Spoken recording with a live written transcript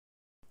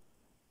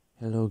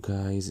Hello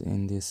guys,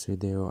 in this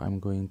video I'm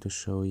going to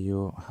show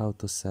you how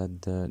to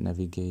set the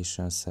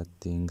navigation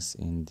settings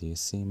in the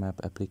CMap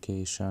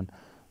application.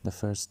 The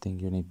first thing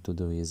you need to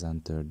do is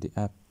enter the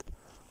app.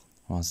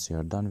 Once you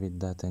are done with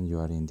that and you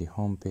are in the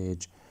home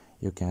page,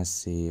 you can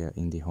see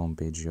in the home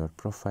page your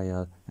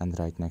profile, and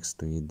right next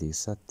to it the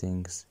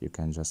settings. You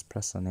can just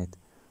press on it,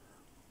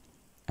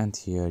 and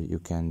here you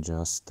can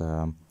just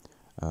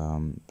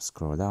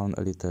scroll down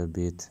a little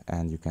bit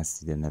and you can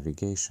see the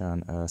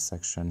navigation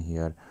section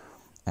here.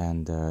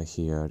 And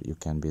here you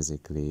can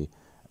basically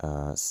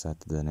set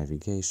the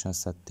navigation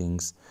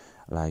settings,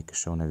 like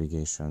show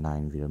navigation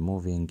line while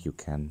moving. You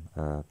can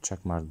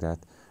check mark that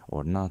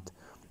or not,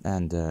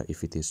 and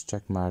if it is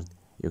check marked,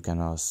 you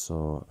can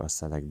also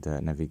select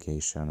the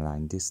navigation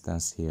line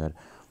distance here,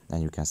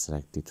 and you can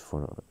select it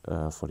for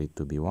it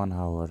to be 1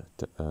 hour,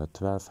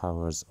 12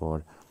 hours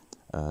or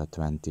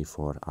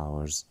 24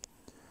 hours.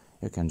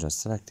 You can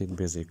just select it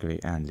basically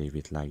and leave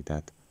it like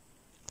that.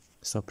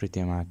 So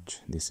pretty much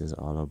this is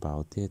all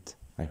about it.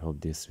 I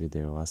hope this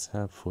video was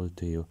helpful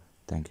to you.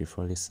 Thank you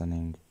for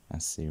listening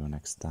and see you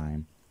next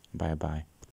time. Bye bye.